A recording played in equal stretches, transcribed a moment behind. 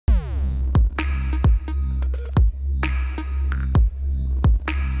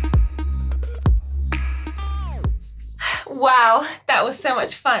Wow, that was so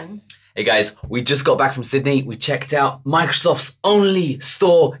much fun. Hey guys, we just got back from Sydney. We checked out Microsoft's only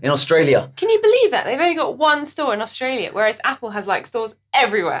store in Australia. Can you believe that? They've only got one store in Australia, whereas Apple has like stores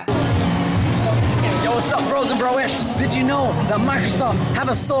everywhere. Yo, what's up, bros and broettes? Did you know that Microsoft have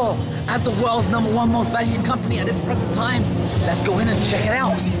a store as the world's #1 most valued company at this present time? Let's go in and check it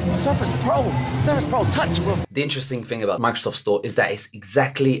out. Surface Pro Touch, bro. The interesting thing about Microsoft Store is that it's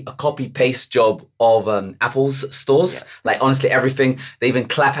exactly a copy-paste job of Apple's stores. Yeah. Like honestly, everything. They even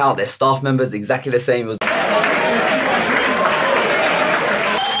clap out their staff members exactly the same. It was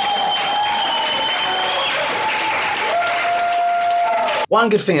one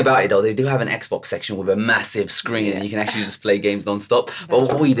good thing about it though, they do have an Xbox section with a massive screen and you can actually just play games non-stop. But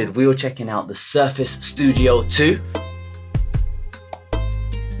what we did, we were checking out the Surface Studio 2.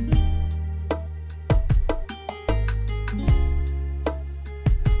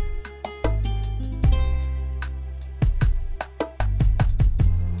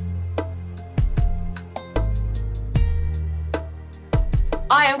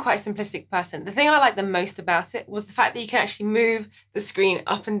 I am quite a simplistic person. The thing I liked the most about it was the fact that you can actually move the screen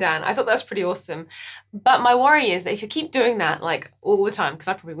up and down. I thought that was pretty awesome. But my worry is that if you keep doing that like all the time, because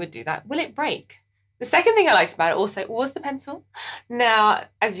I probably would do that, will it break? The second thing I liked about it also was the pencil. Now,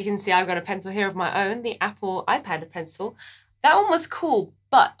 as you can see, I've got a pencil here of my own, the Apple iPad pencil. That one was cool,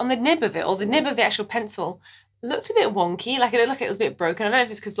 but on the nib of it, or the nib of the actual pencil, looked a bit wonky, like it looked like it was a bit broken. I don't know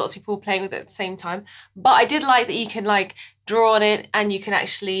if it's because lots of people were playing with it at the same time, but I did like that you can like draw on it and you can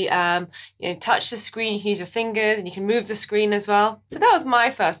actually touch the screen, you can use your fingers and you can move the screen as well. So that was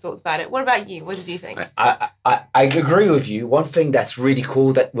my first thoughts about it. What about you? What did you think? I agree with you. One thing that's really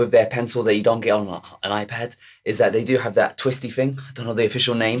cool that with their pencil that you don't get on an iPad is that they do have that twisty thing. I don't know the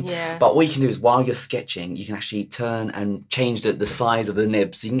official name. Yeah. But what you can do is while you're sketching, you can actually turn and change the size of the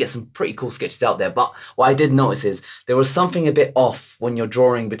nib. So you can get some pretty cool sketches out there. But what I did notice is there was something a bit off when you're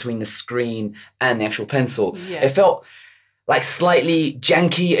drawing between the screen and the actual pencil. Yeah. It felt like slightly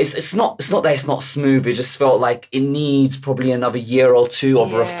janky. It's not that it's not smooth. It just felt like it needs probably another year or two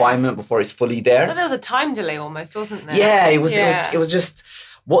of refinement before it's fully there. So there was a time delay almost, wasn't there? Yeah, it was just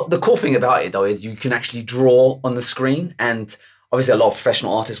what the cool thing about it though is you can actually draw on the screen, and obviously a lot of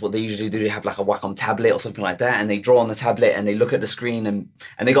professional artists, what they usually do, they have like a Wacom tablet or something like that, and they draw on the tablet and they look at the screen and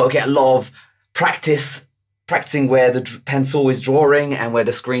they got to get a lot of practicing where the pencil is drawing and where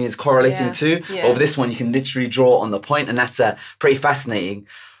the screen is correlating to. Yeah. But with this one, you can literally draw on the point, and that's pretty fascinating.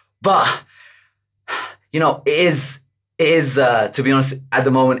 But you know, it is to be honest, at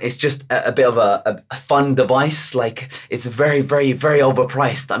the moment, it's just a bit of a fun device. Like it's very, very, very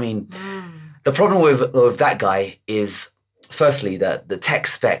overpriced. I mean, the problem with that guy is, firstly, the tech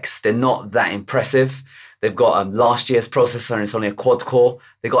specs, they're not that impressive. They've got last year's processor and it's only a quad core.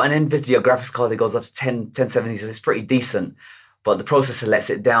 They've got an NVIDIA graphics card that goes up to 1070, so it's pretty decent. But the processor lets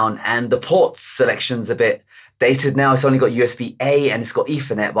it down, and the port selection's a bit dated now. It's only got USB-A and it's got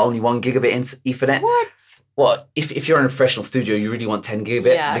Ethernet, but only 1 gigabit in Ethernet. What? Well, if you're in a professional studio, you really want 10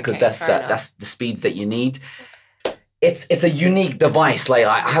 gigabit because okay, that's the speeds that you need. It's a unique device. Like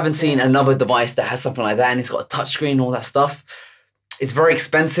I haven't seen another device that has something like that, and it's got a touchscreen and all that stuff. It's very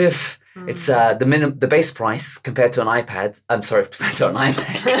expensive. It's the base price compared to an iPad. I'm sorry, compared to an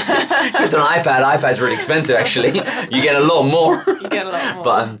iMac. Compared to an iPad's really expensive actually. You get a lot more. You get a lot more.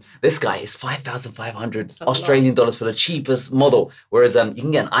 But this guy is 5,500 Australian dollars for the cheapest model, whereas you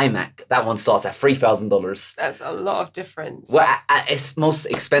can get an iMac. That one starts at $3,000. That's a lot of difference. Well, at its most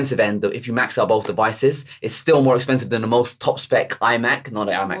expensive end, if you max out both devices, it's still more expensive than the most top spec iMac, not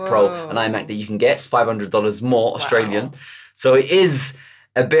an iMac Pro, an iMac that you can get. It's $500 more Australian. So it is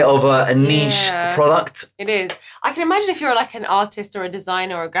a bit of a niche product. It is. I can imagine if you're like an artist or a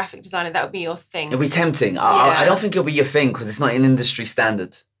designer or a graphic designer, that would be your thing. It'll be tempting. I don't think it'll be your thing because it's not an industry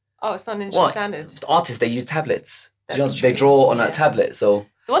standard. Oh, it's not an industry standard. Artists, they use tablets. They draw on a tablet, so...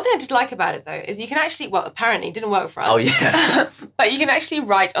 The one thing I did like about it, though, is you can actually, well, apparently it didn't work for us. Oh, yeah. But you can actually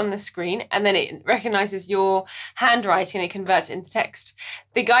write on the screen and then it recognises your handwriting and it converts it into text.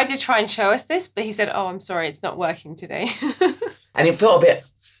 The guy did try and show us this, but he said, oh, I'm sorry, it's not working today. And it felt a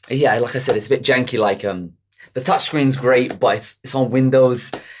bit, like I said, it's a bit janky. Like the touchscreen's great, but it's on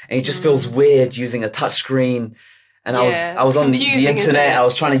Windows and it just feels weird using a touchscreen. And I was on the internet, I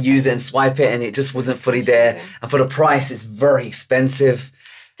was trying to use it and swipe it and it just wasn't fully there. And for the price, it's very expensive.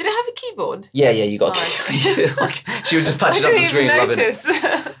 Did it have a keyboard? Yeah, you got a keyboard. She would just touch it up the screen, loving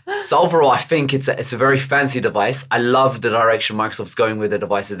it. So overall, I think it's a very fancy device. I love the direction Microsoft's going with the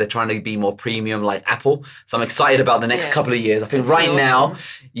devices. They're trying to be more premium like Apple. So I'm excited about the next couple of years. I think right now,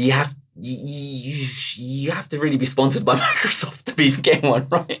 you have you have to really be sponsored by Microsoft to be getting one,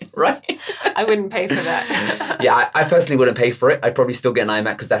 right? I wouldn't pay for that. Yeah, I personally wouldn't pay for it. I'd probably still get an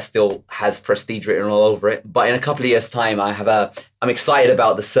iMac because that still has prestige written all over it. But in a couple of years' time, I'm excited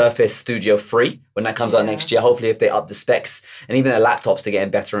about the Surface Studio 3 when that comes out next year. Hopefully, if they up the specs, and even their laptops are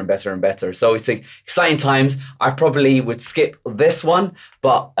getting better and better and better. So it's exciting times. I probably would skip this one,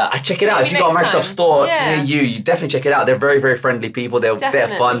 but I check it out. If you've got a Microsoft Store near you, you definitely check it out. They're very, very friendly people. They're a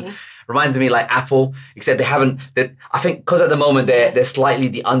bit of fun. Reminds me like Apple, except they haven't. I think because at the moment they're slightly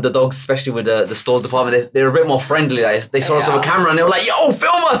the underdogs, especially with the stores department. They're a bit more friendly. Like, they saw us with a camera and they were like, "Yo,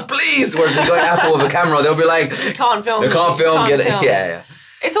 film us, please." Whereas you go to Apple with a camera, they'll be like, "You can't film. They can't film. Get it." Yeah.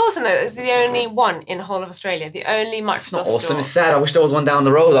 It's awesome though. It's the only one in the whole of Australia. The only Microsoft It's not awesome. store. It's sad. I wish there was one down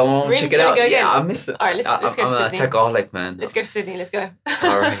the road. I want to check it out. Yeah, I miss it. All right, let's go to Sydney. I'm a techaholic, man. Let's go to Sydney. Let's go.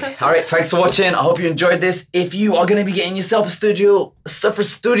 All right. Thanks for watching. I hope you enjoyed this. If you are going to be getting yourself a Surface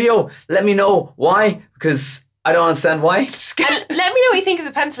Studio, let me know why, because I don't understand why. And let me know what you think of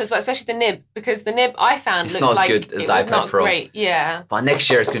the pencil as well, especially the nib, because the nib I found looked like good as it the was iPad not Pro. great. Yeah. But next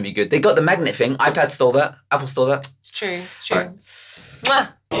year it's going to be good. They got the magnet thing. iPad stole that. Apple stole that. It's true. It's true. Right. Mwah.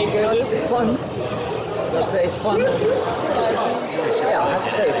 It's fun. Let's say it's fun. Yeah, I have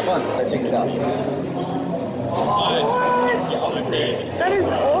to say it's fun. Check this out. That is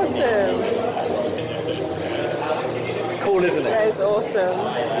awesome. It's cool, isn't it? That is awesome.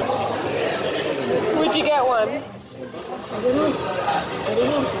 Would you get one? I don't know.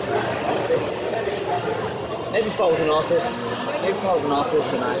 Maybe if I was an artist,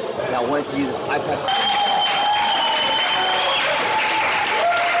 and I wanted to use this iPad.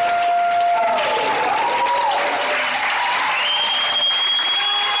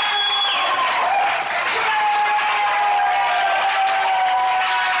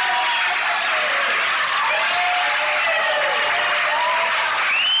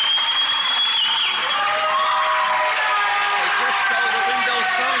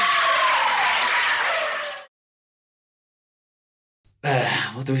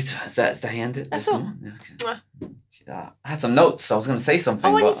 What do we do? Is that the end? That's all. Yeah, okay. I had some notes. I was going to say something.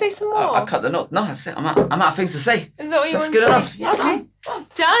 Oh, why but don't you say some more? I cut the notes. No, that's it. I'm out of things to say. Is that what you That's want good to say? enough. Yeah, Okay.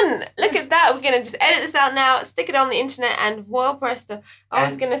 Done. Look at that. We're gonna just edit this out now, stick it on the internet, and well, presto. I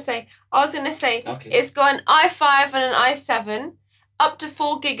was gonna say, Okay. It's got an i5 and an i7, up to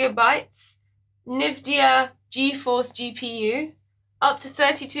 4 gigabytes, NVIDIA GeForce GPU, up to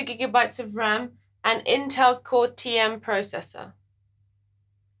 32 gigabytes of RAM, and Intel Core TM processor.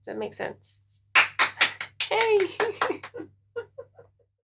 Does that make sense? Hey.